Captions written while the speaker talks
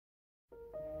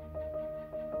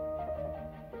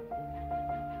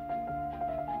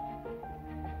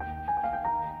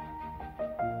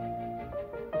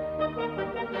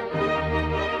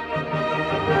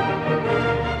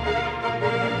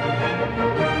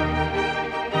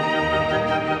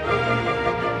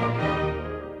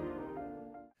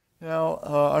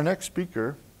our next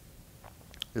speaker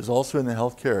is also in the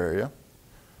healthcare area,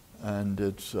 and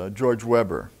it's George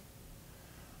Weber.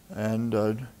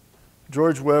 And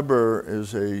George Weber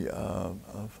is a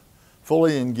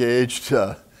fully engaged,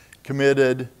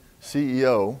 committed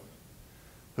CEO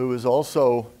who was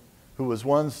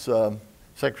once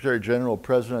Secretary General,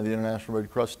 President of the International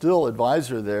Red Cross, still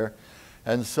advisor there.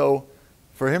 And so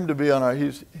for him to be on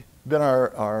he's been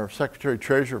our Secretary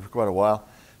Treasurer for quite a while.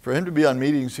 For him to be on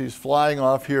meetings, he's flying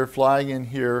off here, flying in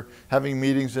here, having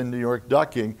meetings in New York,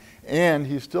 ducking, and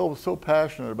he's still so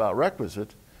passionate about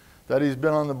Requisite that he's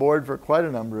been on the board for quite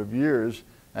a number of years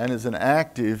and is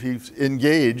he's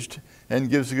engaged and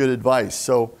gives good advice.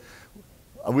 So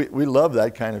we love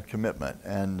that kind of commitment.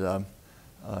 And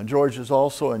George is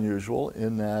also unusual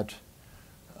in that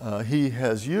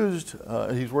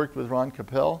he's worked with Ron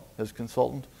Capelle as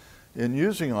consultant in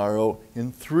using RO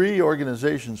in 3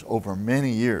 organizations over many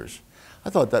years. I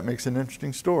thought that makes an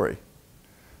interesting story.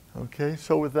 Okay,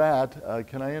 so with that,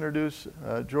 can I introduce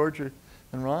George and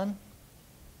Ron?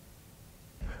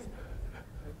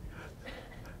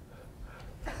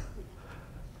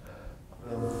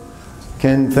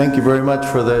 Ken, thank you very much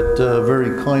for that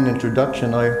very kind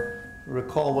introduction. I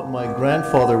recall what my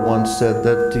grandfather once said,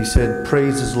 that he said,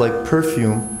 praise is like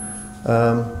perfume,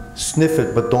 sniff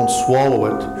it but don't swallow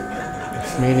it.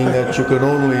 Meaning that you're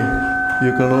only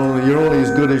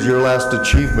as good as your last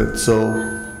achievement. So,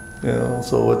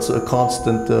 so it's a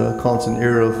constant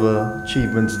era of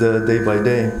achievements day by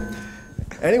day.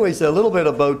 Anyways, a little bit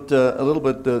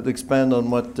to expand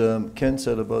on what Ken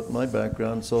said about my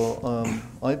background. So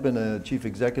I've been a chief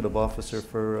executive officer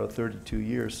for 32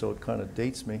 years, so it kind of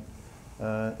dates me.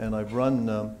 And I've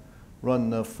run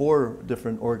 4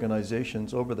 different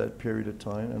organizations over that period of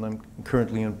time, and I'm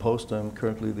currently in post. I'm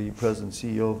currently the president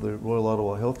and CEO of the Royal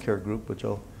Ottawa Healthcare Group, which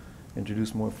I'll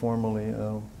introduce more formally,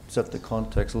 set the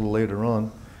context a little later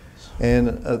on.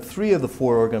 And 3 of the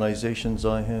 4 organizations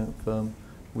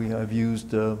we have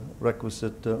used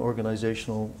requisite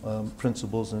organizational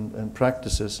principles and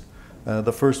practices.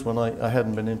 The first one, I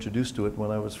hadn't been introduced to it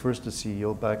when I was first a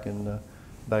CEO back in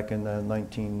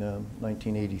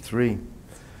 1983.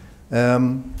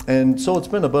 And so it's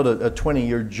been about a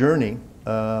 20-year journey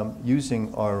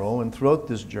using RO, and throughout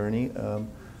this journey,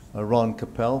 Ron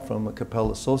Capelle from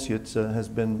Capelle Associates has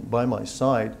been by my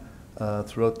side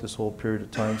throughout this whole period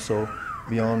of time. So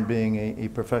beyond being a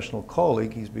professional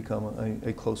colleague, he's become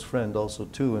a close friend also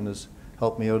too, and has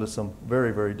helped me out of some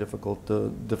very, very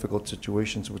difficult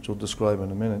situations, which we'll describe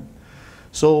in a minute.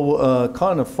 So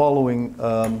kind of following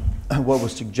what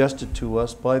was suggested to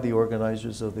us by the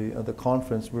organizers of the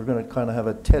conference, we're going to kind of have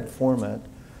a TED format,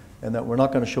 and that we're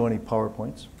not going to show any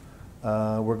PowerPoints.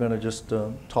 We're going to just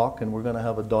talk, and we're going to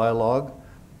have a dialogue.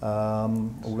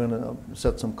 We're going to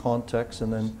set some context,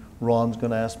 and then Ron's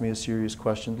going to ask me a serious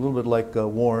question, a little bit like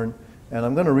Warren, and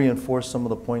I'm going to reinforce some of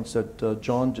the points that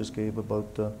John just gave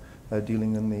about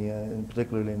dealing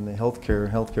particularly in the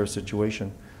healthcare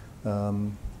situation.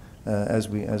 As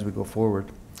we go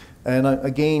forward. And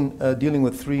again, dealing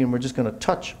with 3, and we're just going to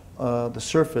touch the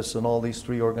surface in all these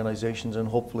 3 organizations, and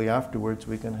hopefully afterwards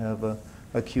we can have a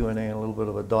Q&A and a little bit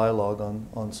of a dialogue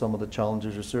on some of the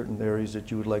challenges or certain areas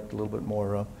that you would like a little bit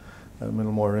more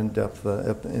in-depth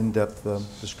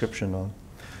description on.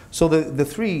 So the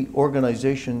 3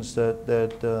 organizations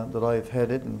that I've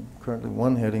headed, and currently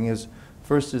one heading, is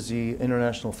first is the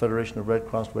International Federation of Red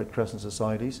Cross Red Crescent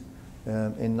Societies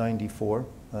in '94.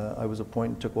 I was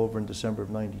appointed, took over in December of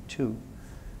 '92,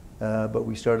 but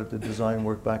we started the design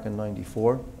work back in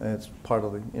 '94, and it's part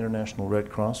of the International Red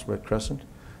Cross, Red Crescent.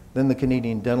 Then the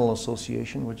Canadian Dental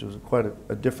Association, which was quite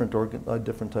a different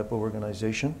type of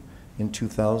organization in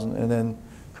 2000, and then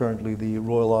currently the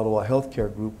Royal Ottawa Healthcare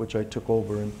Group, which I took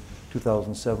over in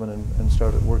 2007 and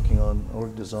started working on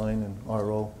org design and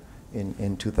RO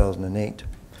in 2008.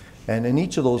 And in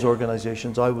each of those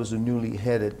organizations, I was a newly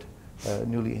headed as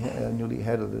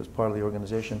part of the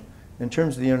organization. In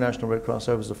terms of the International Red Cross,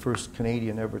 I was the first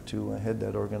Canadian ever to head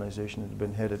that organization. It had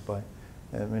been headed by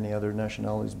many other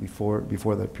nationalities before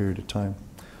that period of time.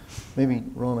 Maybe,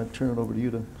 Ron, I'd turn it over to you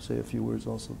to say a few words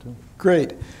also, too.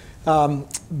 Great.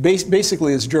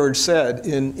 Basically, as George said,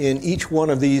 in each one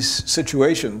of these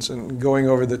situations, and going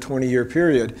over the 20-year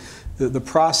period, the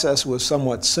process was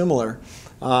somewhat similar.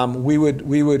 We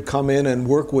would come in and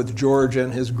work with George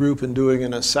and his group in doing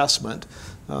an assessment.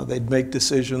 They'd make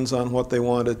decisions on what they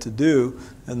wanted to do,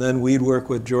 and then we'd work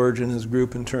with George and his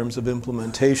group in terms of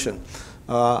implementation.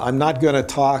 I'm not going to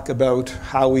talk about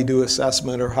how we do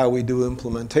assessment or how we do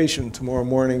implementation. Tomorrow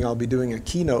morning I'll be doing a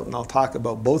keynote and I'll talk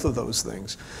about both of those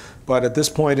things. But at this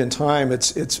point in time,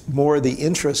 it's more the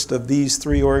interest of these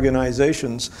three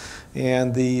organizations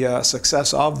and the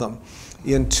success of them.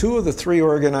 In two of the three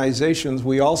organizations,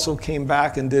 we also came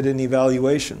back and did an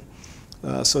evaluation.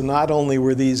 So not only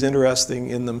were these interesting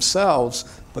in themselves,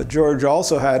 but George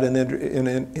also had an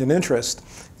interest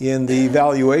in the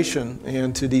evaluation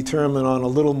and to determine on a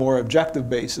little more objective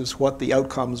basis what the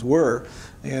outcomes were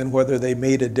and whether they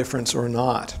made a difference or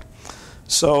not.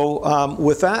 So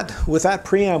with that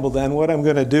preamble, then, what I'm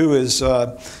going to do is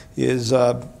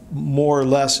more or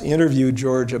less interview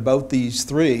George about these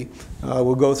three.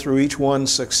 We'll go through each one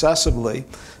successively.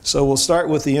 So we'll start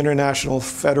with the International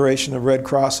Federation of Red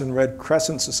Cross and Red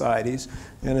Crescent Societies.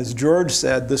 And as George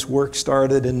said, this work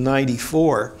started in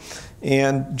 '94.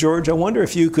 And George, I wonder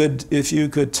if you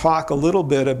could talk a little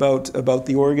bit about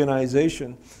the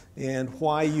organization and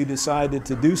why you decided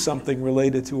to do something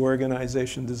related to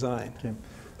organization design. Okay.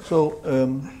 So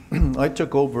I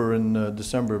took over in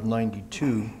December of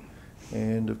 '92,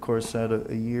 and of course had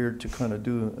a year to kind of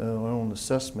do our own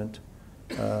assessment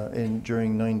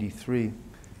during '93.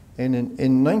 And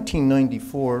in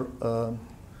 1994,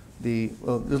 there's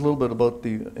a little bit about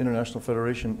the International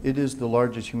Federation. It is the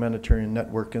largest humanitarian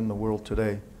network in the world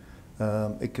today.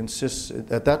 It consists,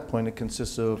 at that point, it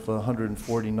consists of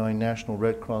 149 national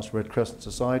Red Cross, Red Crescent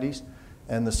societies,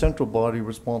 and the central body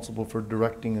responsible for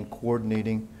directing and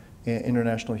coordinating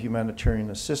international humanitarian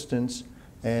assistance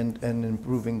and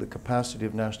improving the capacity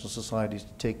of national societies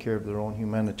to take care of their own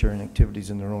humanitarian activities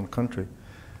in their own country.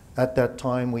 At that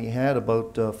time, we had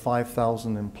about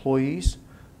 5,000 employees,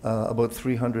 about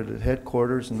 300 at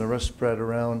headquarters, and the rest spread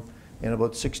around in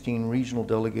about 16 regional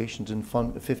delegations and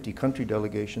 50 country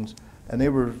delegations, and they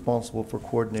were responsible for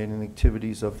coordinating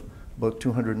activities of about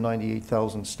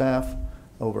 298,000 staff,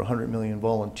 over 100 million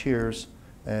volunteers,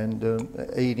 and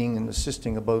aiding and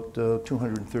assisting about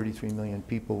 233 million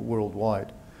people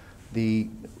worldwide.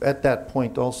 At that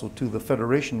point also, too, the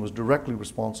Federation was directly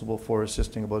responsible for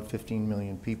assisting about 15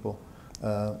 million people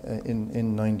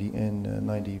in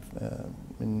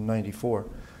 94.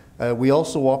 We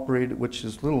also operated, which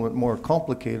is a little bit more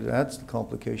complicated, adds to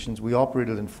complications. We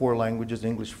operated in 4 languages,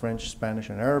 English, French, Spanish,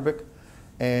 and Arabic.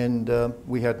 And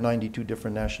we had 92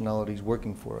 different nationalities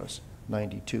working for us.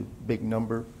 92, big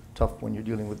number, tough when you're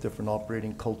dealing with different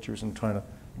operating cultures and trying to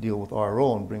deal with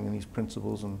RO and bringing these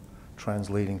principles and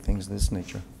translating things of this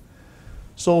nature.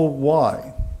 So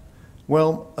why?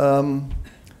 Well,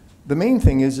 the main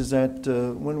thing is that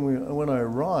when I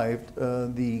arrived,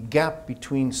 the gap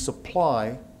between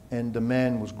supply and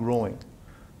demand was growing.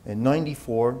 In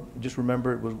 '94, just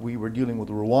remember, we were dealing with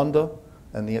Rwanda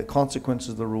and the consequences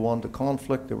of the Rwanda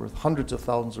conflict. There were hundreds of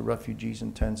thousands of refugees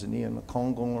in Tanzania and the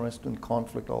Congo and the rest, and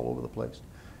conflict all over the place.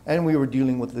 And we were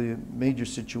dealing with the major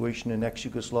situation in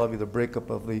ex-Yugoslavia, the breakup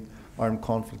of the armed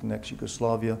conflict in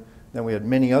ex-Yugoslavia. Then we had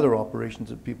many other operations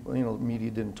that people,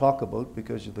 media didn't talk about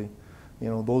because of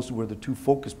those were the 2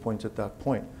 focus points at that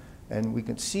point. And we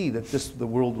could see that the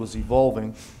world was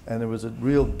evolving, and there was a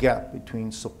real gap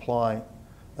between supply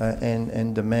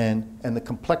and demand, and the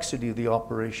complexity of the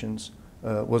operations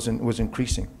was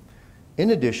increasing.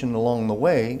 In addition, along the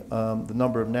way, the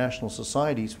number of national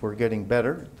societies were getting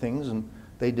better things, and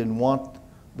they didn't want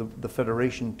the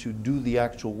Federation to do the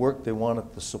actual work. They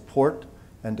wanted the support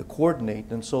and to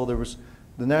coordinate. And so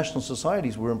the national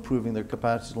societies were improving their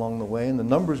capacities along the way, and the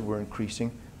numbers were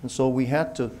increasing. And so we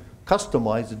had to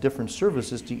customize the different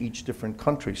services to each different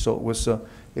country. So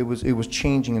it was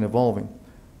changing and evolving.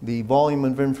 The volume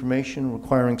of information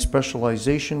requiring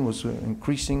specialization was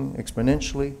increasing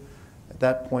exponentially. At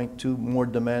that point, too, more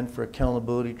demand for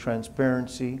accountability,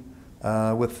 transparency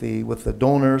with the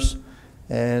donors.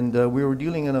 And we were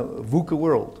dealing in a VUCA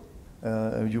world.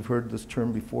 You've heard this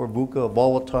term before, VUCA, a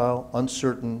volatile,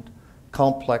 uncertain,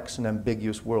 complex, and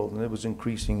ambiguous world. And it was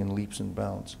increasing in leaps and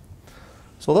bounds.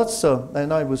 So that's,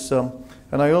 and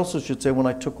I also should say, when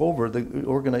I took over, the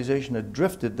organization had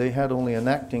drifted. They had only an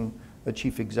acting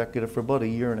chief executive for about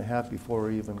 1.5 years before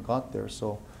we even got there.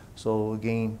 So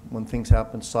again, when things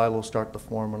happen, silos start to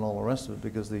form and all the rest of it,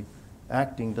 because the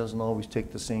acting doesn't always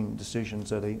take the same decisions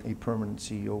that a permanent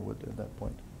CEO would at that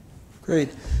point. Great.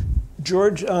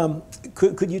 George,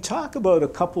 could you talk about a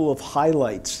couple of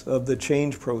highlights of the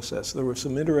change process? There were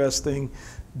some interesting,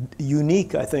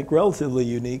 unique, I think relatively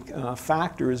unique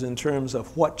factors in terms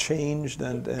of what changed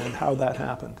and how that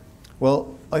happened.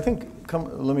 Well, I think,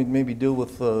 let me maybe deal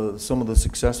with some of the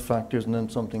success factors and then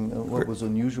something, what was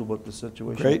unusual about the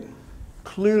situation. Great.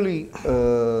 Clearly,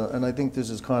 and I think this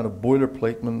is kind of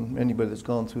boilerplate when anybody that's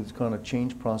gone through this kind of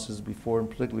change process before, and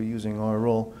particularly using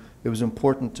RO, it was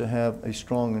important to have a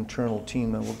strong internal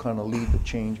team that will kind of lead the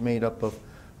change, made up of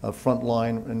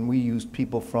frontline, and we used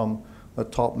people from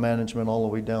top management all the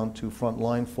way down to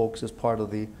frontline folks as part of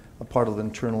the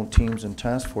internal teams and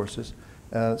task forces,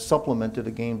 supplemented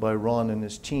again by Ron and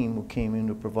his team, who came in,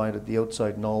 who provided the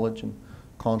outside knowledge and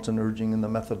constant urging and the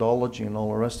methodology and all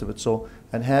the rest of it. So,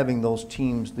 and having those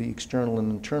teams, the external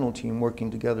and internal team,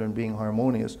 working together and being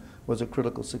harmonious was a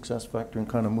critical success factor in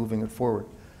kind of moving it forward.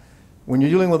 When you're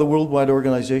dealing with a worldwide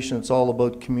organization, it's all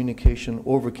about communication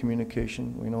over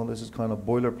communication. We know this is kind of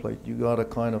boilerplate. You got to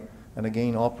kind of, and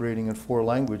again, operating in 4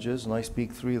 languages, and I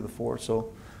speak 3 of the 4,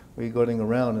 so we're going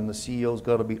around, and the CEO's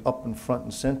got to be up in front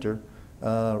and center,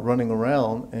 running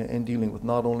around and dealing with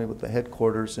not only with the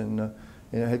headquarters in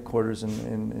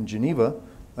Geneva,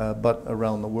 but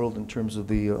around the world in terms of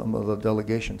the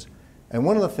delegations. And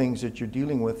one of the things that you're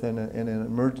dealing with in an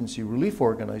emergency relief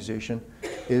organization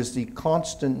is the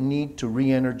constant need to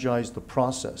re-energize the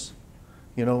process.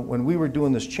 You know, when we were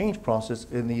doing this change process,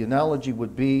 and the analogy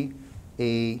would be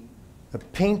a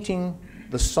painting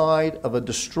the side of a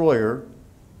destroyer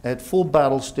at full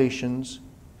battle stations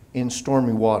in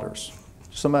stormy waters.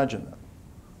 Just imagine that.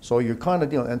 So you're kind of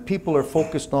dealing, and people are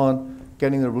focused on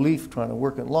getting the relief, trying to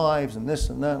work at lives and this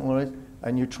and that,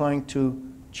 and you're trying to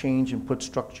change and put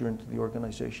structure into the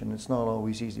organization. It's not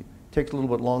always easy. It takes a little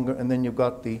bit longer, and then you've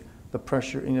got the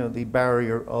pressure, you know, the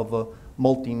barrier of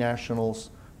multinationals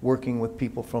working with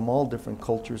people from all different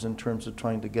cultures in terms of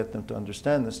trying to get them to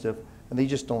understand this stuff, and they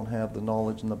just don't have the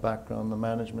knowledge and the background, the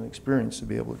management experience to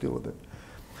be able to deal with it.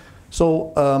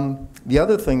 So the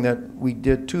other thing that we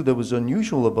did too that was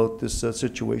unusual about this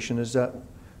situation is that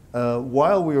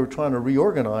while we were trying to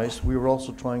reorganize, we were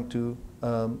also trying to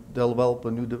develop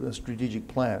a new strategic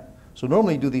plan. So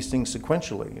normally you do these things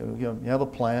sequentially. You have a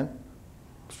plan,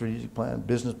 strategic plan,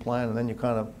 business plan, and then you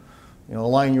kind of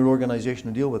align your organization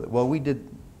to deal with it. Well, we did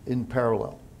in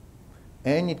parallel.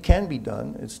 And it can be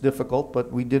done. It's difficult,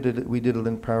 but we did it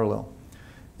in parallel.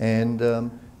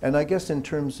 And I guess in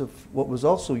terms of what was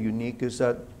also unique is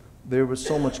that there was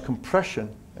so much compression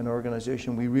in our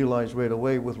organization, we realized right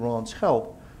away with Ron's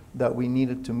help that we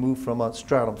needed to move from a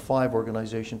Stratum 5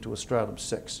 organization to a Stratum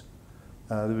 6.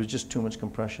 There was just too much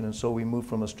compression, and so we moved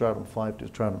from a Stratum 5 to a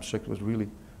Stratum 6. It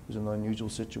was an unusual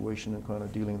situation in kind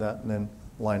of dealing that and then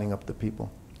lining up the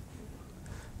people.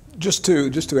 Just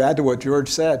to add to what George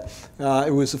said,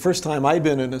 it was the first time I'd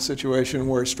been in a situation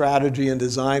where strategy and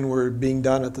design were being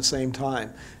done at the same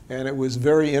time. And it was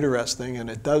very interesting, and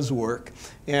it does work.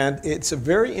 And it's a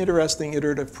very interesting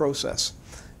iterative process.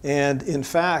 And in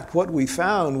fact, what we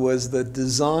found was that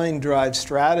design drives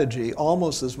strategy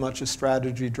almost as much as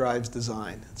strategy drives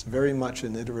design. It's very much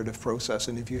an iterative process.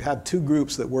 And if you have 2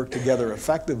 groups that work together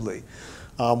effectively,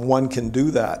 one can do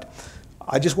that.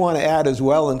 I just want to add as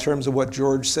well, in terms of what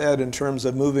George said, in terms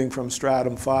of moving from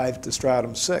Stratum 5 to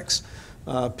Stratum 6.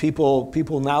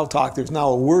 People now talk, there's now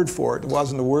a word for it. There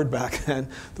wasn't a word back then.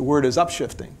 The word is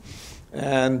upshifting.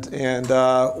 And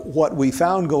what we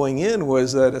found going in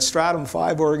was that a Stratum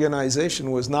 5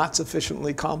 organization was not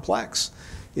sufficiently complex.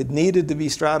 It needed to be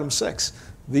Stratum 6.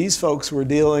 These folks were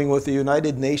dealing with the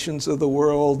United Nations of the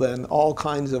world and all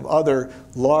kinds of other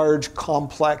large,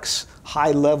 complex,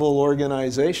 high-level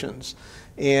organizations.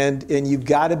 And you've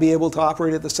got to be able to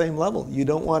operate at the same level. You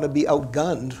don't want to be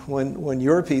outgunned when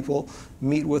your people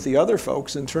meet with the other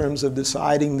folks in terms of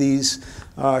deciding these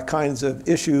kinds of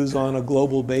issues on a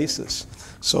global basis.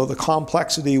 So the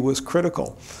complexity was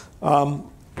critical.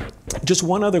 Just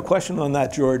one other question on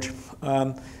that, George.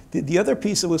 The other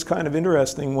piece that was kind of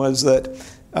interesting was that,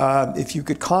 if you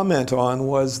could comment on,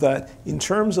 was that in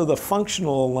terms of the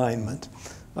functional alignment,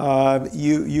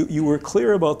 you were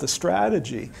clear about the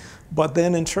strategy, but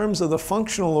then in terms of the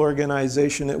functional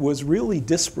organization, it was really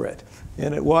disparate.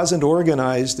 And it wasn't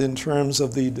organized in terms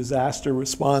of the disaster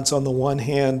response on the one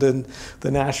hand and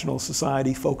the national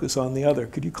society focus on the other.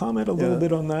 Could you comment a little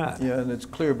bit on that? Yeah, and it's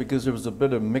clear because there was a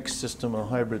bit of mixed system, a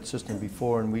hybrid system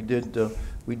before, and we did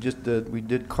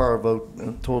carve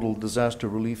out total disaster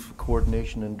relief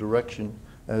coordination and direction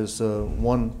as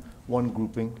one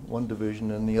grouping, one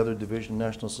division, and the other division,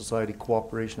 National Society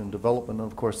Cooperation and Development.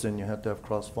 And of course, then you had to have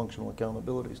cross-functional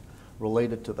accountabilities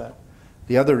related to that.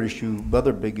 The other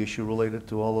big issue related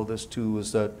to all of this too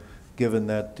is that given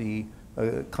that the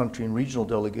country and regional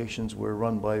delegations were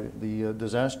run by the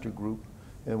disaster group,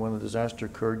 and when a disaster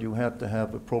occurred, you had to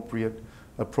have appropriate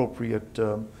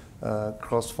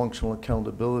cross-functional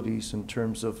accountabilities in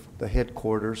terms of the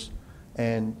headquarters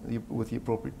and with the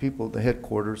appropriate people, the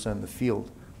headquarters and the field.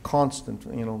 constant,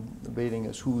 debating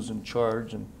as who's in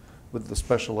charge, and with the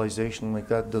specialization like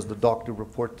that, does the doctor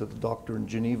report to the doctor in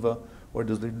Geneva, or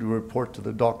does they report to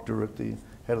the doctor at the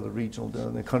head of the regional,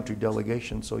 the country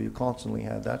delegation? So you constantly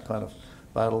had that kind of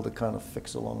battle to kind of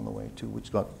fix along the way too,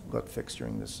 which got fixed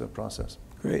during this process.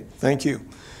 Great, thank you.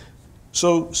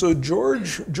 So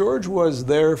George was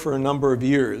there for a number of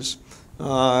years.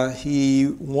 He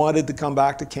wanted to come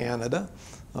back to Canada,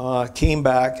 came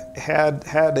back,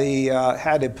 had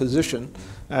a position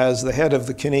as the head of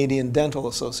the Canadian Dental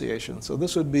Association. So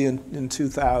this would be in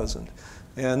 2000.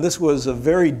 And this was a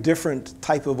very different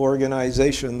type of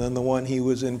organization than the one he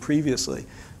was in previously.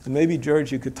 And maybe,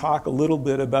 George, you could talk a little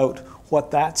bit about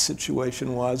what that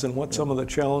situation was and what some of the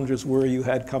challenges were you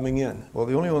had coming in. Well,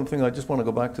 the only one thing, I just want to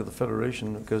go back to the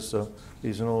Federation, because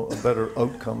there's a better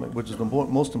outcome, which is the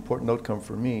most important outcome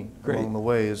for me along the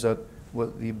way, is that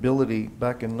the ability,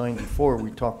 back in '94,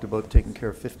 we talked about taking care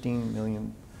of 15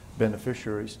 million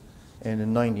beneficiaries. And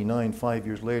in '99, 5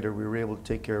 years later, we were able to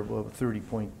take care of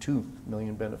 30.2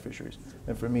 million beneficiaries.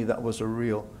 And for me, that was a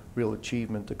real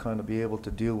achievement to kind of be able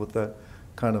to deal with that,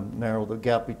 kind of narrow the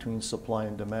gap between supply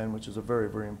and demand, which is a very,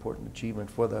 very important achievement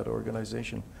for that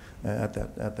organization at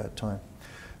that time.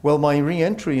 Well, my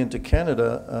re-entry into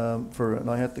Canada, and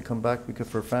I had to come back because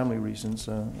for family reasons,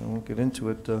 I won't get into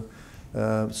it.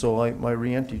 So my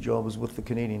re-entry job was with the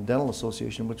Canadian Dental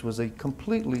Association, which was a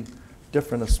completely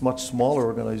different, a much smaller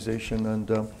organization, and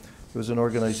it was an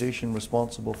organization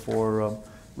responsible for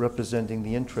representing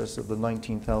the interests of the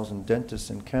 19,000 dentists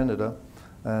in Canada,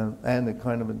 and the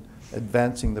kind of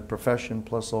advancing the profession,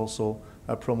 plus also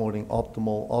promoting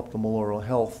optimal oral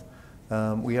health.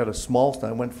 We had a small staff.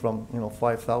 I went from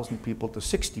 5,000 people to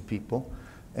 60 people,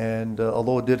 and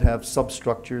although it did have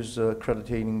substructures,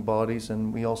 accrediting bodies,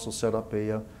 and we also set up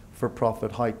a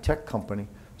for-profit high-tech company.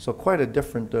 So quite a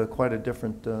different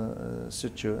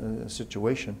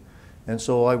situation. And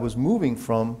so I was moving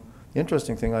from, the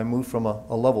interesting thing, I moved from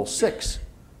a level 6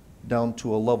 down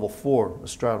to a level 4, a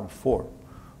stratum 4.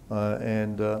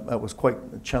 And that was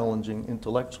quite challenging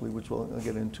intellectually, which I'll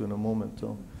get into in a moment.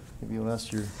 So maybe you'll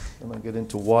ask and I'll get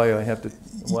into why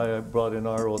I brought in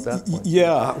RO at that point.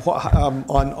 Yeah,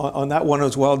 on that one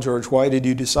as well, George, why did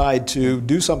you decide to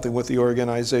do something with the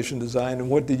organization design, and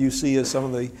what did you see as some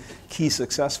of the key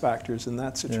success factors in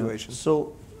that situation? Yeah.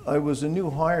 So I was a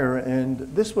new hire, and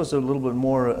this was a little bit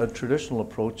more a traditional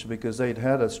approach because they'd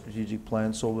had a strategic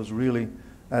plan, so it was really,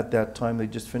 at that time, they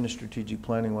just finished strategic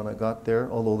planning when I got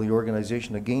there, although the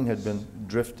organization again had been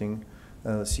drifting.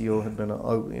 The CEO had been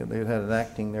out, they had had an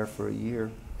acting there for a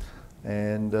year.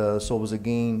 And so it was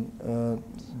again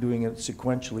doing it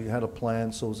sequentially, had a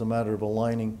plan, so it was a matter of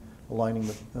aligning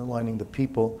the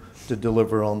people to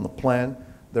deliver on the plan.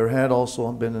 There had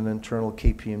also been an internal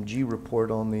KPMG report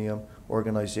on the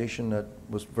organization that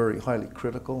was very highly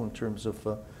critical in terms of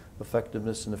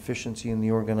effectiveness and efficiency in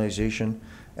the organization.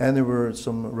 And there were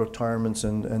some retirements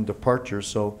and departures,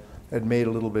 so it made it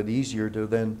a little bit easier to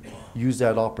then use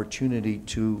that opportunity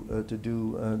to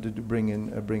bring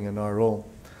in RO.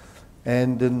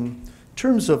 And in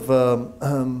terms of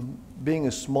being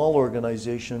a small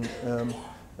organization,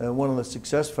 one of the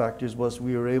success factors was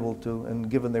we were able to, and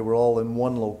given they were all in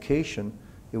one location,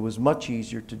 it was much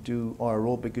easier to do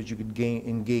RO because you could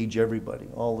engage everybody.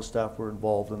 All the staff were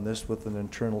involved in this with an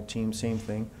internal team, same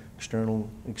thing,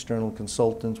 external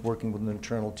consultants working with an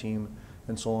internal team,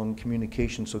 and so on,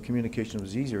 communication. So communication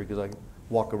was easier because I could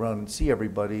walk around and see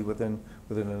everybody within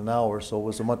an hour, so it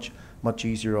was a much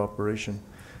easier operation.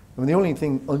 I mean, the only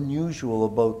thing unusual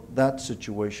about that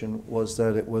situation was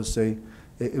that it was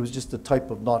just a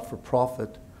type of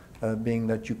not-for-profit, being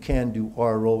that you can do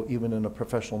RO even in a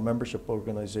professional membership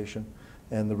organization,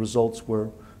 and the results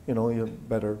were, you have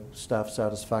better staff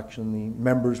satisfaction, the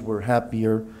members were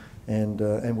happier,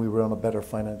 and we were on a better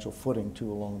financial footing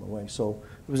too along the way. So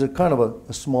it was a kind of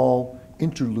a small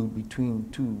interlude between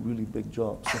two really big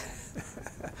jobs.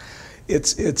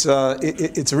 It's a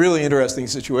really interesting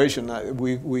situation.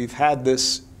 We've had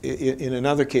this in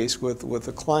another case with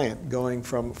a client going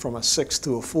from a 6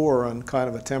 to a 4 on kind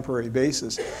of a temporary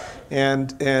basis,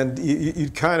 and you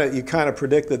kind of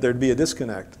predict that there'd be a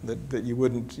disconnect, that you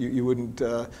wouldn't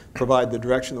provide the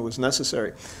direction that was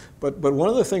necessary. But one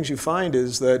of the things you find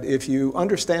is that if you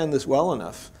understand this well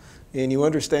enough and you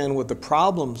understand what the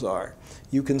problems are,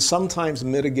 you can sometimes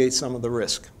mitigate some of the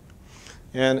risk.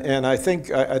 And I think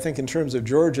in terms of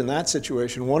George in that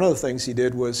situation, one of the things he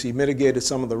did was he mitigated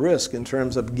some of the risk in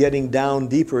terms of getting down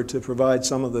deeper to provide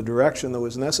some of the direction that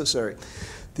was necessary.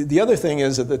 The other thing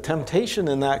is that the temptation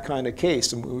in that kind of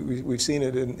case, and we've seen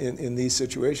it in these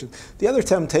situations, the other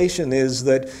temptation is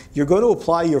that you're going to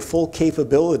apply your full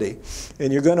capability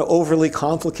and you're going to overly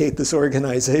complicate this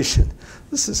organization.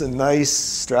 This is a nice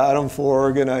Stratum 4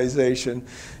 organization.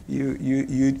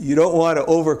 You don't want to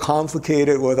overcomplicate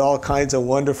it with all kinds of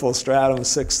wonderful Stratum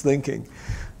 6 thinking.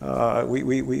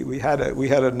 We had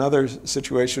another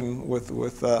situation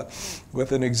with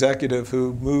an executive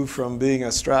who moved from being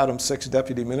a Stratum 6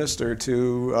 deputy minister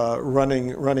to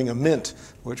running a mint,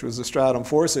 which was a Stratum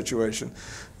 4 situation.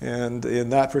 And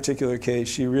in that particular case,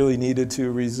 she really needed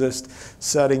to resist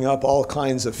setting up all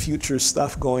kinds of future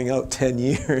stuff going out 10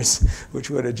 years, which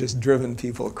would have just driven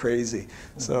people crazy.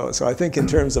 So I think in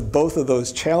terms of both of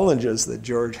those challenges that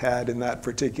George had in that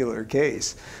particular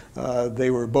case, they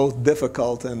were both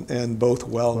difficult and both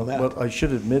well met. What I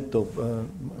should admit, though,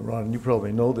 Ron, you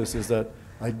probably know this, is that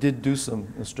I did do some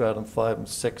Stratum 5 and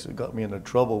 6. It got me into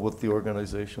trouble with the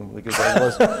organization because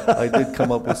I did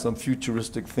come up with some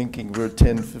futuristic thinking. We're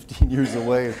 10, 15 years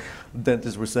away.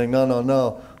 Dentists were saying,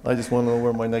 no, I just want to know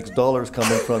where my next dollar is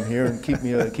coming from here and keep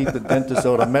the dentists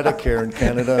out of Medicare in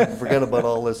Canada and forget about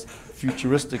all this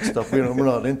futuristic stuff. We're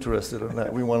not interested in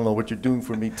that. We want to know what you're doing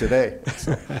for me today.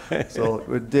 So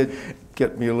it did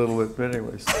get me a little bit, but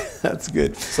anyways. That's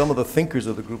good. Some of the thinkers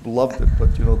of the group loved it,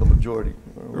 but the majority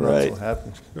were not so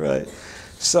happy. Right.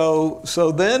 So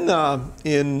then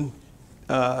in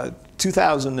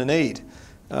 2008,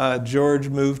 George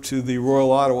moved to the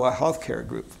Royal Ottawa Healthcare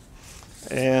Group.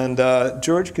 And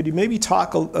George, could you maybe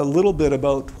talk a little bit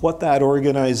about what that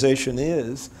organization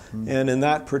is, and in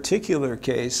that particular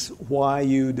case, why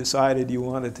you decided you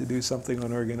wanted to do something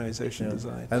on organization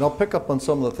design? And I'll pick up on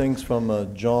some of the things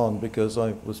from John, because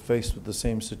I was faced with the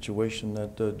same situation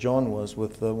that John was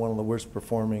with one of the worst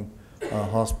performing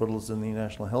hospitals in the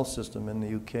National Health System in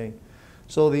the UK.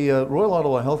 So the Royal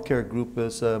Ottawa Healthcare Group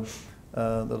is that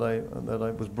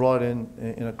I was brought in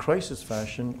a crisis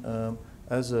fashion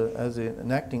as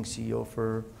an acting CEO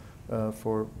for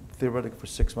theoretically for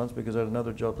 6 months, because I had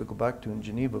another job to go back to in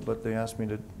Geneva, but they asked me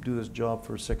to do this job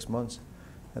for 6 months,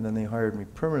 and then they hired me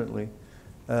permanently.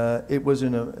 It was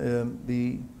in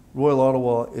the Royal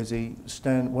Ottawa is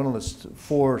one of the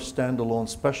 4 standalone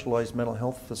specialized mental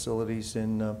health facilities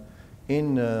in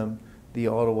the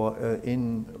Ottawa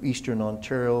in Eastern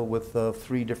Ontario with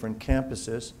 3 different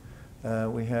campuses.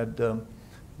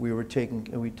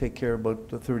 We take care of about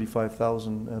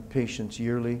 35,000 patients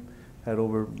yearly, had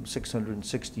over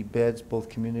 660 beds, both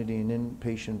community and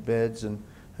inpatient beds, and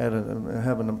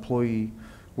have an employee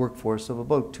workforce of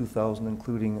about 2,000,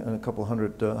 including a couple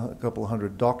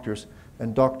hundred doctors.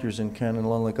 And doctors in Canada,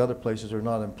 unlike other places, are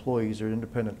not employees; they're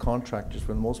independent contractors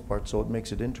for the most part. So it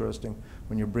makes it interesting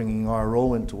when you're bringing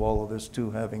RO into all of this too,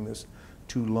 having this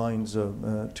 2 lines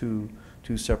of two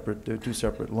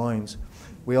separate lines.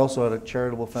 We also had a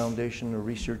charitable foundation, a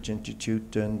research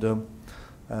institute, and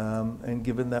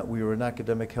given that we were an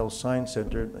academic health science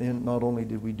center, not only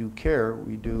did we do care,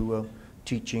 we do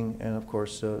teaching, and of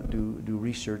course do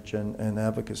research and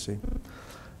advocacy.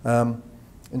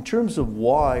 In terms of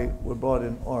why we brought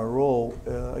in RO,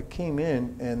 I came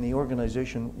in and the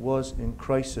organization was in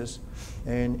crisis,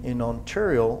 and in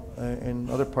Ontario and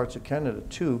other parts of Canada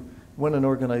too, when an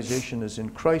organization is in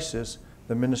crisis,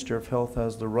 the Minister of Health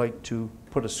has the right to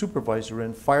put a supervisor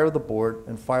in, fire the board,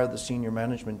 and fire the senior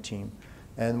management team.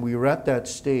 And we were at that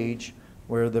stage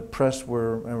where the press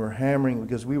were hammering,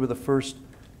 because we were the first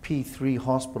P3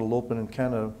 hospital open in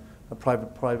Canada, a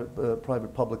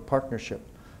private-public partnership.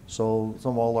 So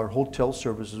some of all our hotel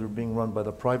services were being run by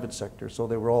the private sector. So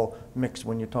they were all mixed.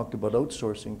 When you talked about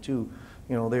outsourcing too,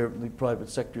 the private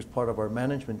sector is part of our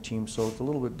management team, so it's a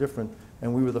little bit different.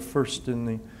 And we were the first in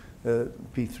the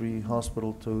P3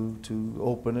 hospital to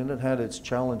open, and it had its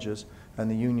challenges, and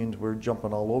the unions were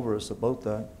jumping all over us about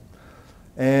that.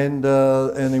 And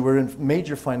they were in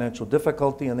major financial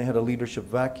difficulty, and they had a leadership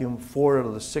vacuum. 4 out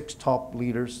of the 6 top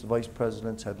leaders, the vice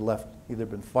presidents, had left, either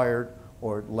been fired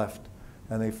or left.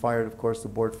 And they fired, of course, the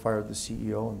board fired the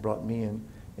CEO and brought me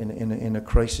in a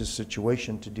crisis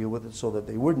situation to deal with it, so that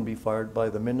they wouldn't be fired by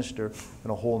the minister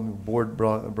and a whole new board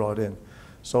brought in.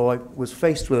 So I was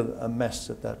faced with a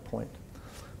mess at that point.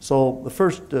 So the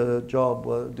first job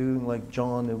doing like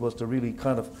John, it was to really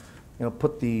kind of,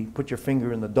 put your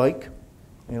finger in the dike,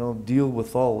 deal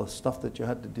with all the stuff that you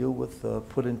had to deal with,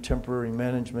 put in temporary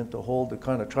management to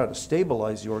kind of try to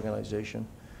stabilize the organization.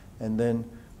 And then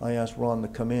I asked Ron to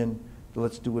come in,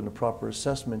 let's do a proper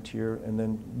assessment here, and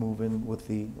then move in with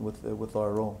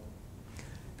RO.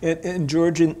 And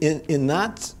George, in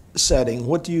that setting,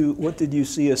 what did you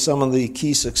see as some of the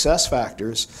key success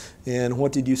factors, and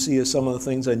what did you see as some of the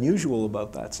things unusual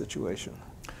about that situation?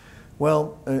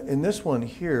 Well, in this one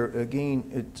here, again,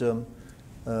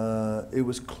 it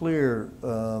was clear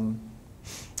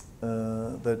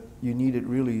that you needed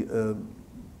really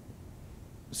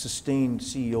sustained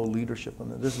CEO leadership,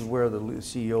 and this is where the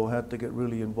CEO had to get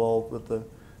really involved with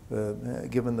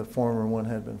given the former one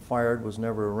had been fired, was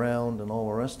never around, and all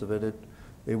the rest of it.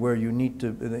 Where you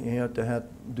had to have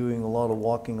doing a lot of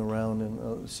walking around,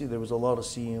 and there was a lot of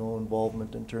CEO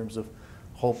involvement in terms of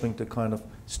helping to kind of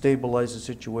stabilize the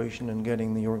situation and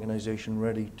getting the organization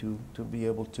ready to be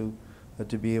able to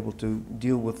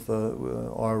deal with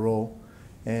RO,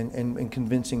 and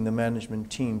convincing the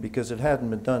management team, because it hadn't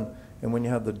been done. And when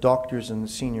you have the doctors and the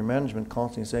senior management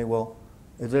constantly say, well,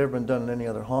 has it ever been done in any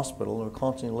other hospital? Or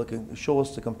constantly looking, show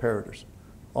us the comparators.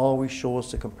 Always show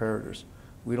us the comparators.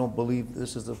 We don't believe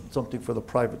this is something for the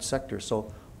private sector.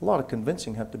 So a lot of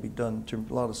convincing had to be done to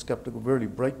a lot of skeptical, very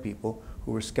bright people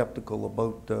who were skeptical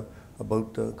about the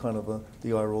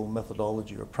RO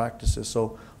methodology or practices.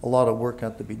 So a lot of work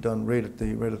had to be done right at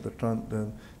the front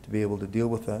to be able to deal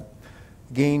with that.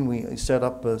 Again, we set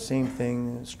up the same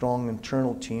thing, strong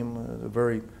internal team, a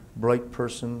very bright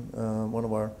person, one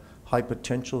of our high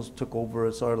potentials took over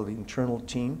as part of the internal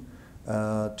team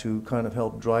to kind of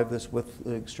help drive this with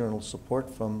external support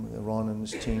from Ron and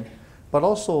his team. But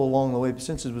also along the way,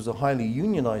 since it was a highly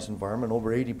unionized environment,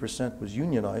 over 80% was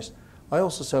unionized, I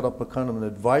also set up a kind of an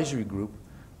advisory group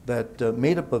that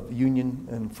made up of union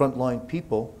and frontline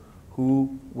people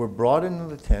who were brought into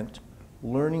the tent,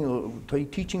 learning,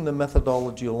 teaching the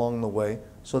methodology along the way,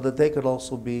 so that they could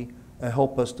also be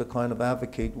help us to kind of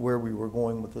advocate where we were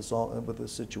going with this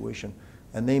situation.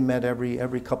 And they met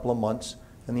every couple of months,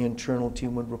 and the internal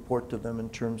team would report to them in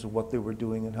terms of what they were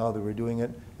doing and how they were doing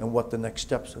it and what the next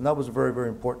steps. And that was very, very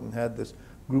important. Had this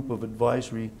group of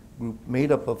advisory group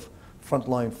made up of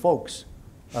frontline folks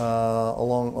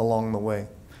along the way.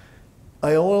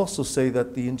 I will also say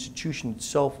that the institution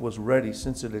itself was ready,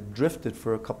 since it had drifted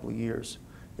for a couple of years.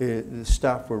 The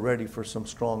staff were ready for some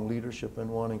strong leadership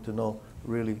and wanting to know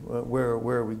really where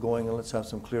are we going, and let's have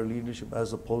some clear leadership,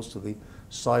 as opposed to the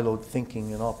siloed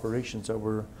thinking and operations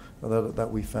that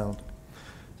we found.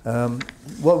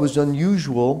 What was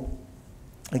unusual,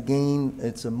 again,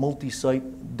 it's a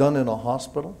multi-site done in a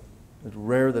hospital. It's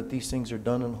rare that these things are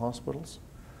done in hospitals,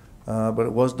 but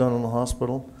it was done in a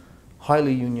hospital.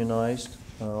 Highly unionized,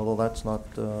 although that's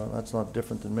not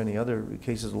different than many other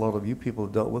cases a lot of you people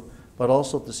have dealt with. But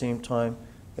also at the same time,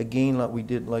 again, like we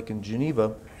did like in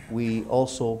Geneva, we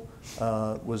also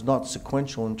was not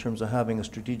sequential in terms of having a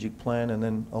strategic plan and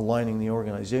then aligning the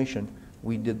organization.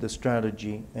 We did the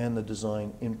strategy and the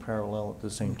design in parallel at the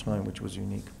same time, which was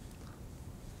unique.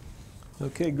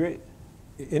 Okay, great.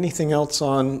 Anything else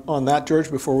on that, George,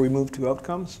 before we move to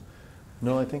outcomes?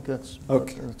 No, I think that's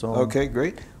all. Okay,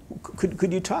 great.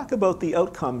 Could you talk about the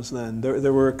outcomes then?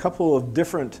 There were a couple of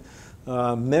different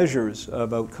measures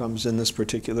of outcomes in this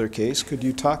particular case. Could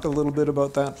you talk a little bit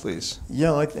about that, please?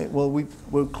 Yeah, I think.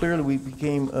 Well, clearly we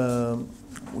became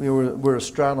we're a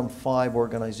Stratum 5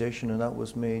 organization, and that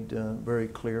was made very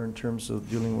clear in terms of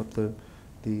dealing with the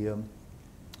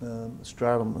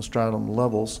stratum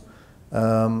levels.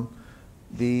 What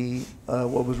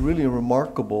was really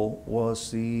remarkable was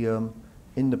the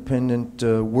independent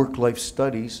work-life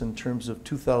studies in terms of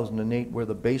 2008, where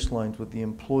the baselines with the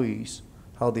employees,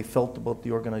 how they felt about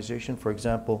the organization. For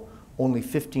example, only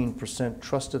 15%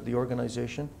 trusted the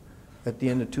organization. At the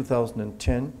end of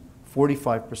 2010,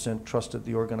 45% trusted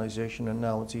the organization, and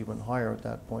now it's even higher at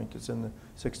that point. It's in the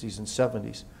 60s and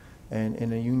 70s. And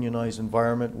in a unionized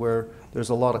environment where there's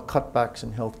a lot of cutbacks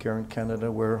in healthcare in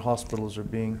Canada, where hospitals are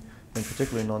being, and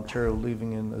particularly in Ontario,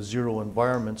 living in a zero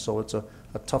environment, so it's a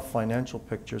tough financial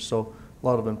picture. So a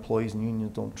lot of employees and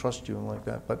unions don't trust you and like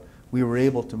that. But we were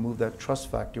able to move that trust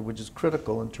factor, which is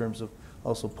critical in terms of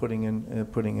also putting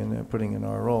in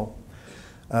RO.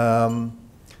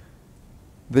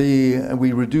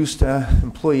 We reduced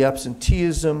employee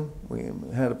absenteeism. We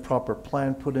had a proper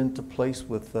plan put into place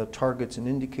with targets and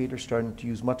indicators, starting to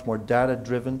use much more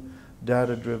data-driven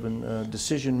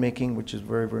decision-making, which is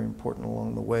very, very important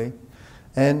along the way.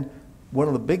 And one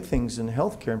of the big things in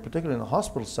healthcare, and particularly in the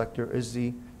hospital sector, is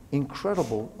the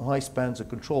incredible high spans of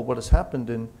control. What has happened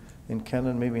in Canada,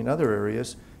 and maybe in other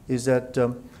areas, is that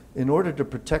in order to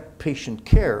protect patient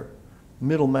care,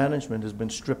 middle management has been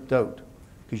stripped out,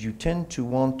 because you tend to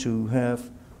want to have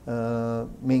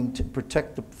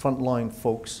protect the frontline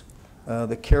folks,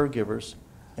 the caregivers,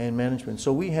 and management.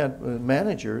 So we had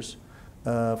managers,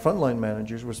 frontline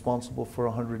managers, responsible for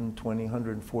 120,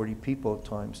 140 people at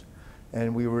times.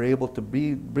 and we were able to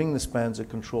bring the spans of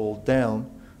control down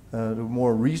to a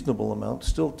more reasonable amount,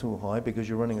 still too high because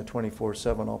you're running a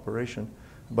 24/7 operation,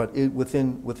 but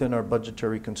within our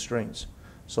budgetary constraints.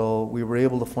 So we were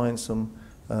able to find some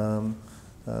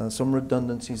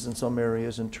redundancies in some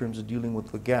areas in terms of dealing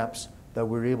with the gaps, that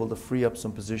we're able to free up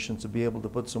some positions to be able to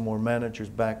put some more managers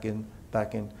back in.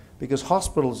 Because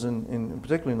hospitals,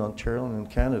 particularly in Ontario and in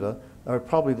Canada, are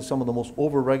probably some of the most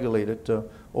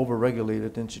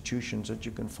overregulated institutions that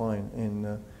you can find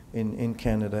in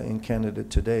Canada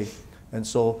today. And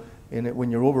so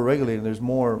when you're overregulated, there's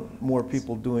more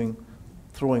people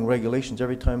throwing regulations.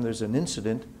 Every time there's an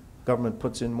incident, government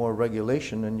puts in more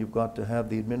regulation, and you've got to have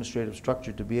the administrative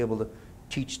structure to be able to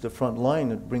teach the front line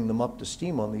and bring them up to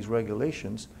steam on these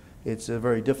regulations. It's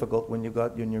very difficult when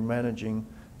you're managing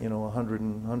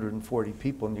 140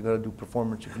 people, and you got to do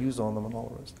performance reviews on them and all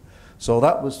the rest. So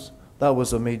that was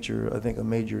a major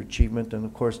achievement, and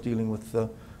of course dealing with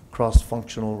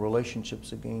cross-functional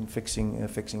relationships again, fixing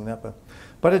that.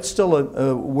 But it's still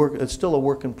a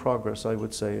work in progress, I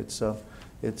would say. It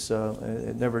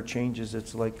never changes.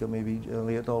 It's like maybe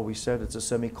Elliot always said, it's a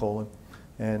semicolon,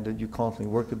 and you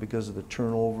constantly work it because of the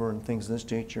turnover and things of this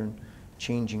nature and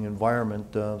changing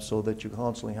environment, so that you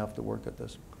constantly have to work at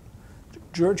this.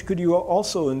 George, could you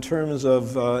also, in terms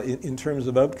of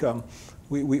outcome,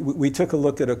 we took a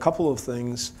look at a couple of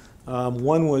things.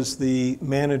 One was the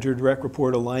manager direct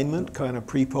report alignment, kind of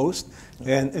pre-post,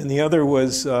 and the other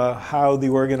was how the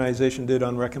organization did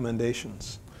on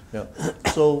recommendations. Yeah.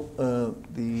 So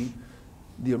the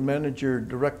manager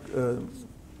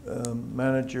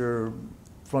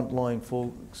frontline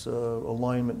folks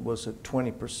alignment was at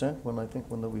 20% when the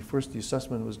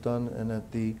assessment was done, and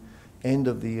at the end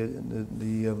of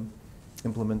the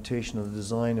implementation of the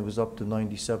design, it was up to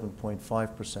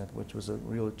 97.5%, which was a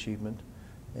real achievement.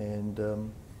 And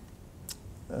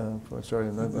sorry,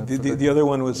 the other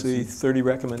one was the 30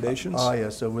 recommendations.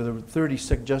 Yes. So there were 30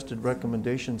 suggested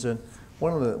recommendations, and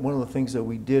one of the things that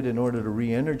we did in order to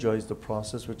re-energize the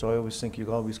process, which I always think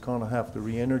you always kind of have to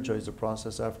re-energize the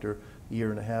process after a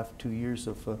year and a half, 2 years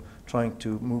of trying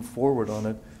to move forward on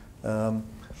it.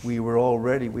 We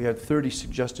had 30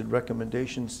 suggested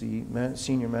recommendations. The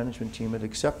senior management team had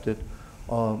accepted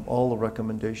all the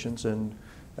recommendations, and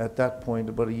at that point,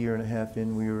 about a year and a half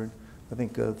in, we were, I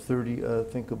think, about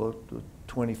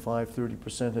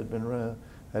 25–30%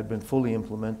 had been fully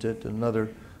implemented. About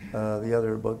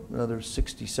another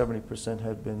 60–70%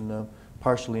 had been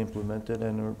partially implemented,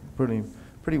 and are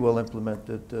pretty well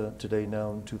implemented today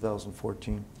now in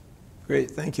 2014.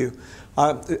 Great, thank you.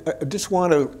 I just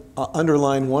want to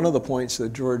underline one of the points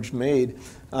that George made.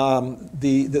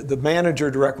 The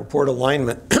manager direct report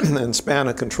alignment and span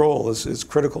of control is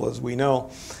critical, as we know.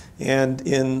 And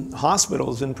in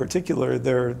hospitals in particular,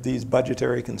 there are these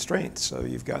budgetary constraints. So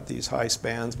you've got these high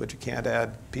spans, but you can't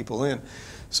add people in.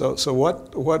 So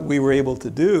what we were able to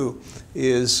do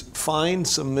is find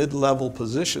some mid-level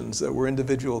positions that were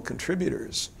individual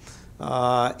contributors,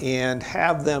 and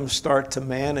have them start to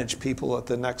manage people at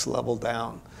the next level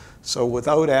down. So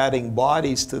without adding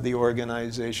bodies to the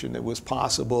organization, it was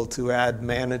possible to add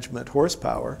management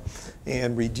horsepower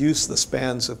and reduce the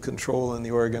spans of control in the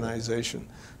organization.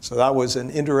 So that was an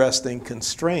interesting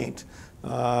constraint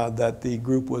that the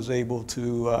group was able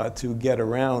to get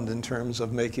around in terms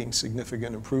of making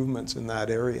significant improvements in that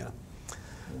area.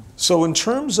 So in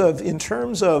terms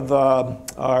of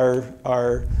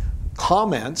our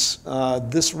comments,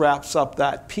 this wraps up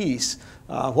that piece.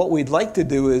 What we'd like to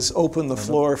do is open the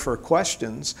floor for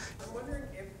questions. I'm wondering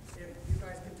if you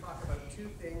guys can talk about two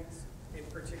things in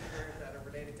particular that are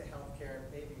related to healthcare,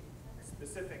 maybe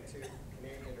specific to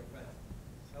Canadian event.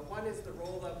 One is the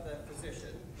role of the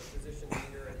physician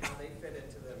leader, and how they fit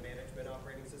into the management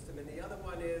operating system. And the other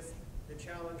one is the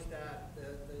challenge that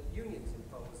the unions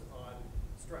impose on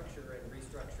structure and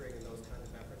restructuring and those kinds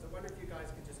of efforts. I wonder if you guys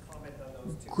could just comment on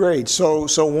those two. Great. So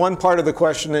one part of the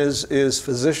question is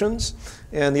physicians,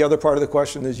 and the other part of the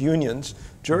question is unions.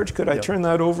 George, could I turn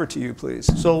that over to you,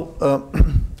 please? So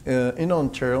in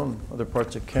Ontario and other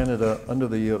parts of Canada, under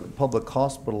the Public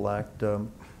Hospital Act,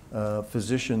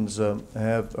 physicians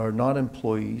are not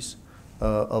employees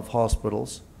of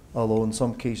hospitals, although in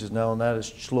some cases now, and that is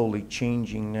slowly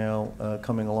changing now,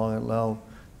 coming along now,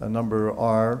 a number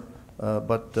are,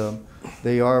 but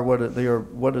they are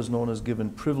what is known as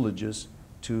given privileges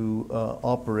to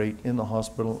operate in the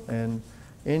hospital. And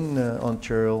in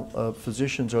Ontario,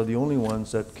 physicians are the only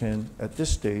ones that can, at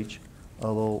this stage,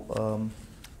 although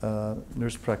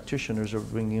nurse practitioners are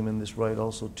bringing in this right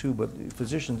also too, but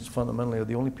physicians fundamentally are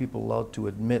the only people allowed to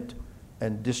admit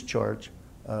and discharge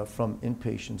from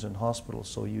inpatients in hospitals.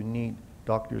 So you need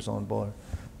doctors on board.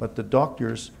 But the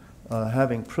doctors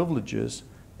having privileges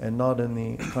and not in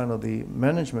the kind of the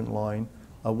management line,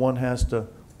 one has to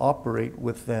operate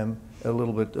with them a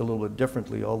little bit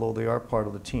differently, although they are part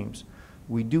of the teams.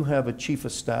 We do have a chief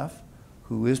of staff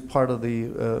who is part of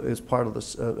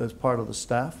the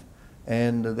staff,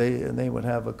 and they would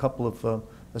have a couple of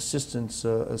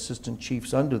assistant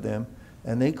chiefs under them,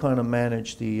 and they kind of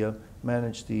manage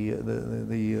manage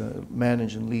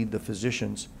and lead the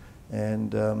physicians,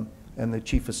 and the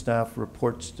chief of staff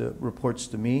reports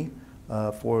to me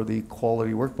for the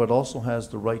quality work, but also has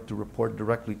the right to report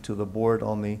directly to the board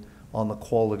on the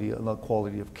quality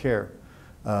of care.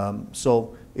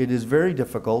 So it is very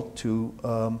difficult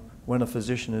to when a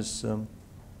physician is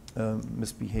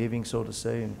misbehaving, so to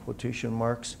say, in quotation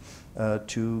marks,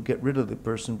 to get rid of the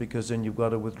person, because then you've got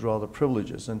to withdraw the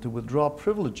privileges. And to withdraw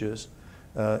privileges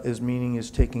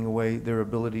is taking away their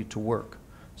ability to work.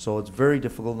 So it's very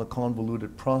difficult and a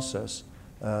convoluted process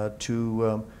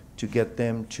to get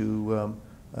them to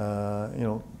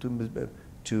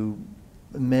to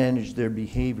manage their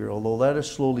behavior. Although that is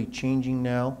slowly changing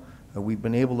now, we've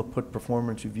been able to put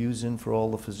performance reviews in for all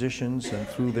the physicians, and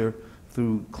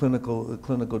through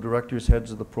clinical directors,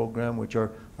 heads of the program, which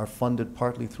are funded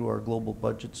partly through our global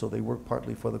budget, so they work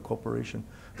partly for the corporation.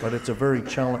 But it's a very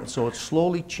challenge. So it's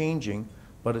slowly changing,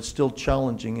 but it's still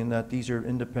challenging in that these are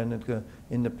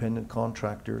independent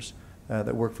contractors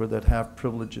that have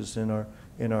privileges in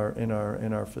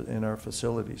our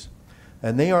facilities,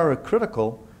 and they are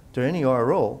critical to any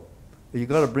RO. You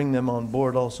got to bring them on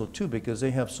board also too, because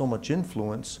they have so much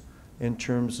influence in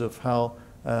terms of how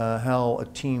a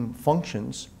team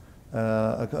functions,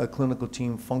 a clinical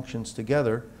team functions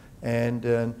together, and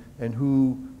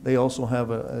who they also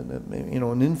have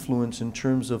an influence in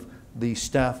terms of the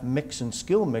staff mix and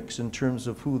skill mix in terms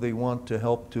of who they want to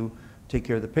help to take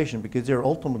care of the patient, because they're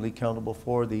ultimately accountable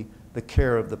for the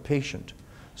care of the patient.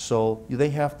 So they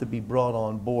have to be brought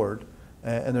on board,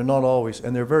 and they're not always,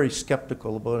 and they're very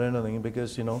skeptical about anything,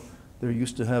 because they're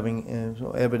used to having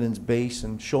evidence base,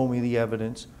 and show me the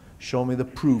evidence, show me the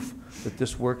proof that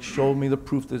this works, show me the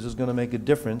proof that this is going to make a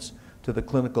difference to the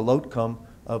clinical outcome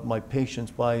of my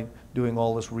patients by doing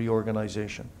all this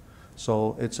reorganization.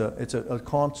 So it's a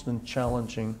constant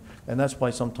challenging, and that's why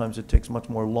sometimes it takes much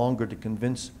more longer to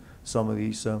convince some of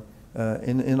these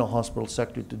in a hospital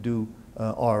sector to do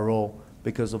RO,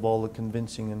 because of all the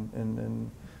convincing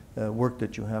and work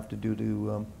that you have to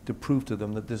do to prove to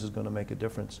them that this is going to make a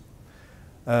difference.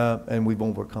 And we've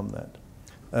overcome that.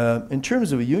 In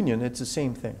terms of a union, it's the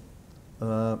same thing.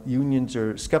 Unions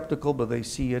are skeptical, but they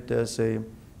see it as a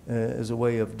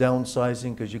way of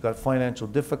downsizing, because you've got financial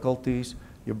difficulties.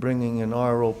 You're bringing in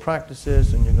RO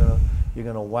practices, and you're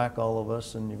gonna whack all of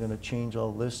us, and you're gonna change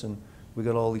all this, and we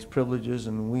got all these privileges,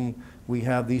 and we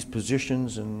have these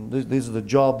positions, and these are the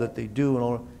job that they do, and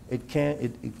all. It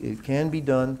can be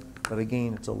done, but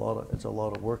again, it's a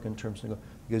lot of work in terms of,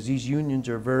 because these unions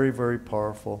are very, very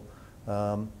powerful,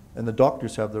 and the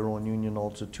doctors have their own union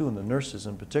also too, and the nurses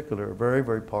in particular are very,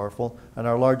 very powerful, and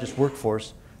our largest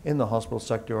workforce in the hospital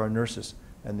sector are nurses,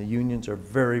 and the unions are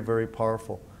very, very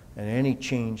powerful, and any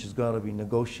change has got to be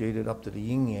negotiated up to the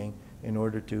yin-yang in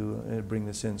order to bring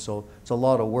this in. So it's a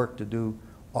lot of work to do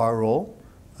RO,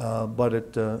 but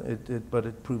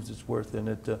it proves its worth, and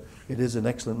it is an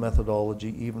excellent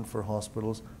methodology even for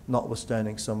hospitals,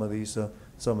 notwithstanding some of these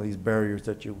barriers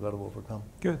that you've got to overcome.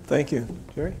 Good, thank you.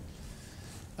 Jerry?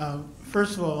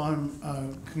 First of all,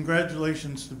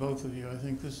 congratulations to both of you. I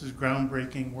think this is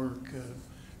groundbreaking work,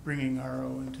 bringing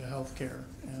RO into healthcare,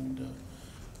 and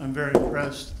I'm very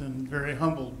impressed and very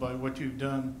humbled by what you've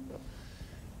done.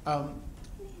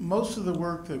 Most of the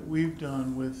work that we've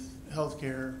done with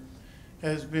healthcare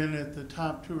has been at the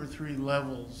top 2 or 3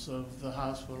 levels of the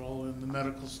hospital and the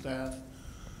medical staff.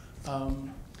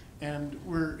 And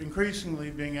we're increasingly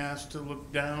being asked to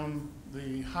look down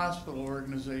the hospital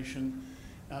organization.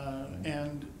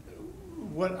 And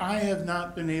what I have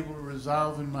not been able to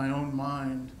resolve in my own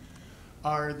mind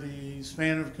are the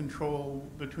span of control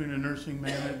between a nursing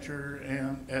manager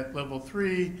and at level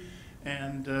 3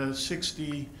 and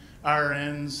 60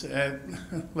 RNs at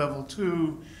level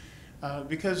 2,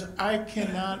 because I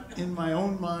cannot in my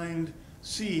own mind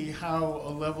see how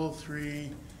a level 3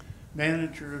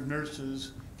 manager of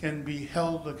nurses can be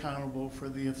held accountable for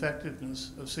the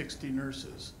effectiveness of 60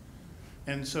 nurses.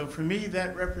 And so for me,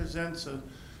 that represents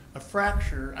a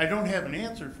fracture. I don't have an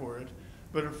answer for it,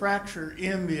 but a fracture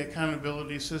in the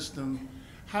accountability system.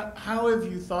 How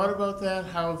have you thought about that?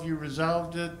 How have you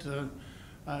resolved it?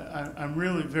 I'm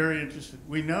really very interested.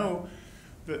 We know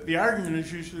the argument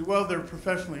is usually, well, they're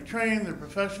professionally trained, they're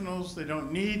professionals, they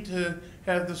don't need to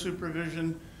have the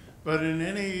supervision. But in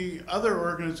any other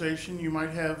organization, you might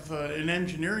have an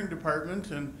engineering department,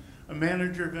 and a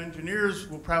manager of engineers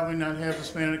will probably not have a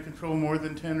span of control more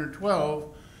than 10 or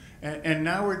 12. And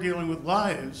now we're dealing with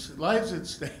lives at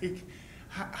stake.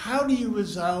 How do you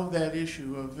resolve that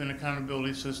issue of an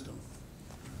accountability system?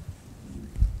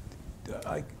 Do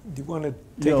you want to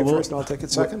take it first and I'll take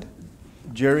it second?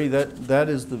 Jerry, that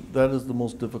is the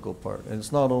most difficult part. And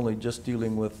it's not only just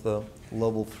dealing with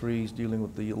level 3s, dealing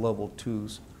with the level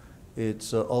 2s.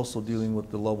 It's also dealing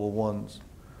with the level 1s.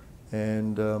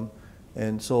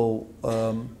 And so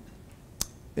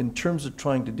in terms of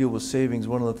trying to deal with savings,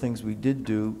 one of the things we did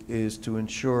do is to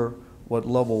ensure what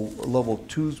level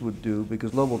 2s would do,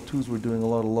 because level 2s were doing a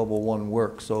lot of level 1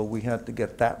 work, so we had to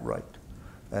get that right.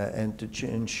 And to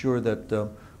ensure that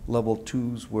level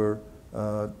 2s were,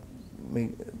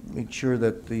 make sure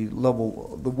that the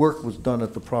work was done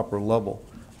at the proper level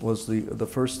was the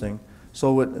first thing.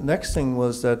 So the next thing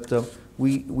was that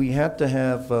we had to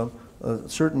have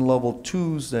certain level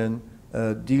 2s then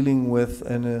dealing with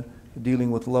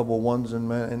level 1s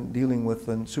and dealing with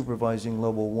and supervising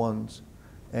level 1s,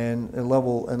 and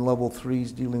level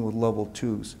 3s dealing with level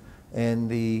 2s, and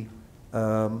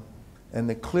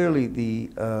clearly the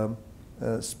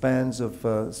spans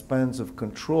of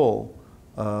control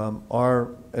are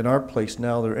in our place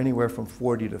now. They're anywhere from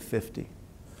 40 to 50,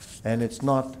 and it's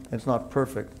not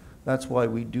perfect. That's why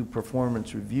we do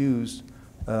performance reviews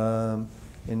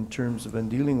in terms of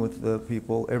dealing with the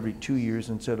people every 2 years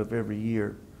instead of every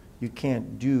year. You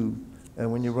can't do,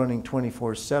 and when you're running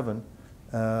 24/7,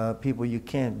 people, you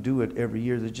can't do it every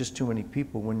year. There's just too many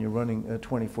people when you're running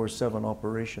 24/7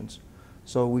 operations.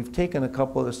 So we've taken a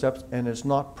couple of steps, and it's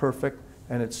not perfect,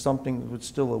 and it's something that's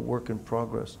still a work in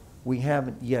progress. We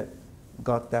haven't yet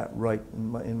got that right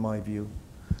in my view.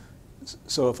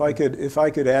 So if I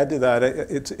could add to that,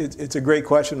 it's a great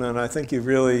question, and I think you've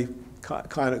really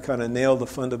kind of nailed the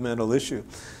fundamental issue.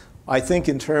 I think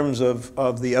in terms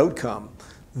of the outcome,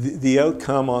 the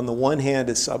outcome on the one hand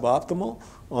is suboptimal,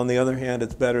 on the other hand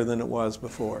it's better than it was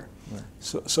before. Right.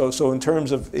 So in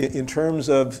terms of the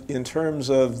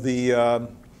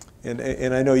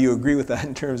and I know you agree with that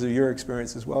in terms of your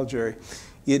experience as well, Jerry.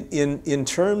 In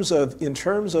terms of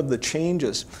the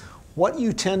changes, what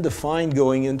you tend to find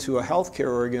going into a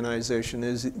healthcare organization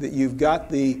is that you've got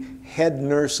the head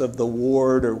nurse of the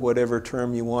ward, or whatever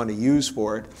term you want to use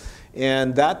for it,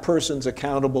 and that person's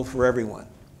accountable for everyone.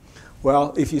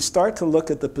 Well, if you start to look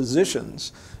at the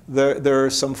positions, there are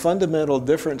some fundamental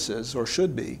differences, or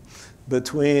should be,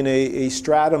 between a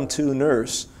Stratum 2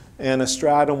 nurse and a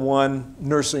Stratum 1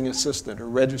 nursing assistant, or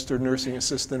registered nursing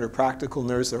assistant, or practical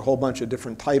nurse. There are a whole bunch of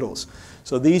different titles.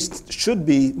 So these should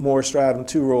be more Stratum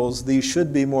 2 roles. These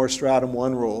should be more Stratum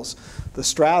 1 roles. The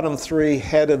Stratum 3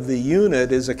 head of the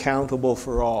unit is accountable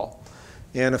for all.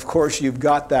 And of course, you've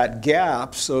got that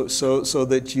gap so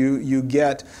that you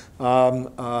get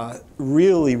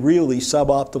really, really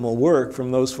suboptimal work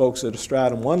from those folks at a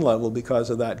Stratum 1 level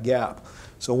because of that gap.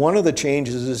 So one of the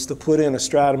changes is to put in a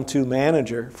Stratum 2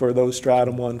 manager for those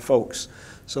Stratum 1 folks.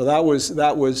 So that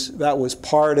was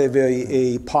part of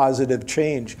a positive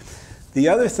change. The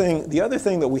other thing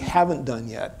that we haven't done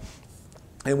yet,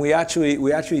 and we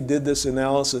actually did this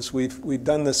analysis. We've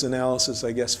done this analysis,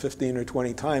 I guess, 15 or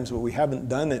 20 times, but we haven't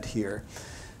done it here.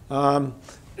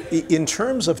 In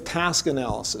terms of task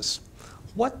analysis,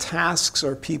 what tasks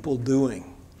are people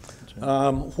doing?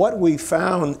 What we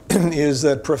found is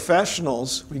that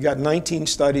professionals, we got 19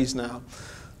 studies now,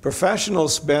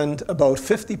 professionals spend about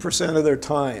 50% of their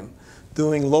time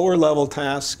doing lower level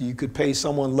tasks you could pay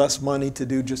someone less money to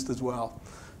do just as well.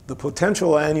 The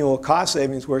potential annual cost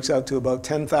savings works out to about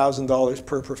 $10,000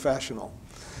 per professional.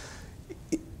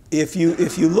 If you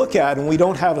look at, and we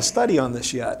don't have a study on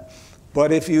this yet,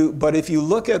 but if you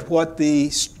look at what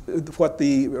the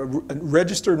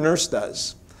registered nurse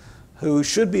does, who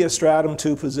should be a Stratum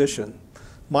 2 position,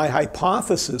 my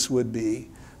hypothesis would be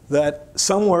that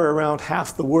somewhere around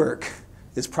half the work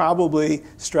is probably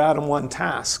Stratum 1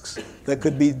 tasks that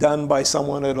could be done by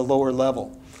someone at a lower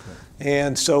level.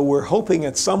 And so we're hoping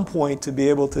at some point to be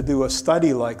able to do a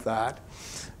study like that.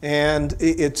 And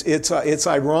it's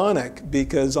ironic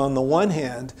because on the one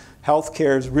hand,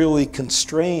 healthcare is really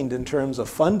constrained in terms of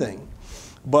funding.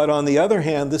 But on the other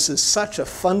hand, this is such a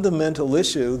fundamental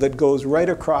issue that goes right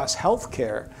across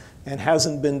healthcare and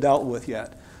hasn't been dealt with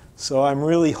yet. So I'm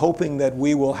really hoping that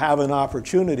we will have an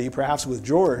opportunity, perhaps with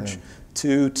George,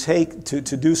 to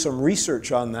do some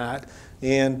research on that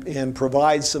and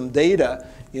provide some data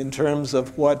in terms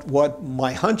of what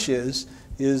my hunch is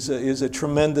is a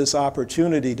tremendous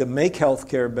opportunity to make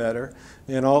healthcare better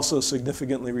and also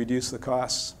significantly reduce the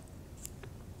costs.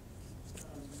 If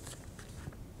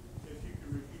you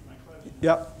could repeat my question.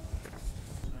 Yep.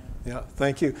 Yeah,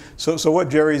 thank you. So what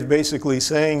Jerry's basically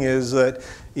saying is that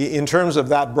in terms of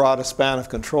that broad span of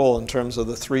control, in terms of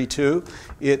the 3-2,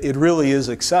 it really is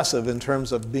excessive in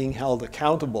terms of being held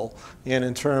accountable and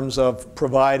in terms of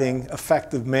providing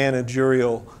effective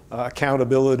managerial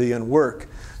accountability and work.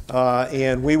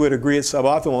 And we would agree it's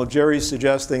suboptimal. Jerry's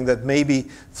suggesting that maybe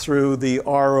through the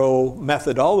RO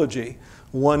methodology,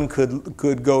 one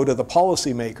could go to the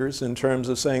policymakers in terms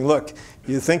of saying, look,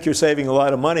 you think you're saving a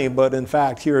lot of money, but in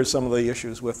fact, here are some of the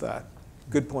issues with that.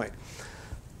 Good point.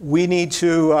 We need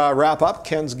to wrap up.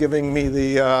 Ken's giving me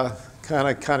the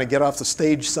kind of get off the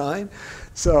stage sign.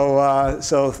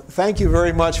 So thank you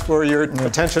very much for your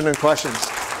attention and questions.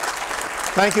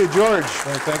 Thank you, George.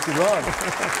 Thank you,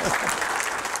 Ron.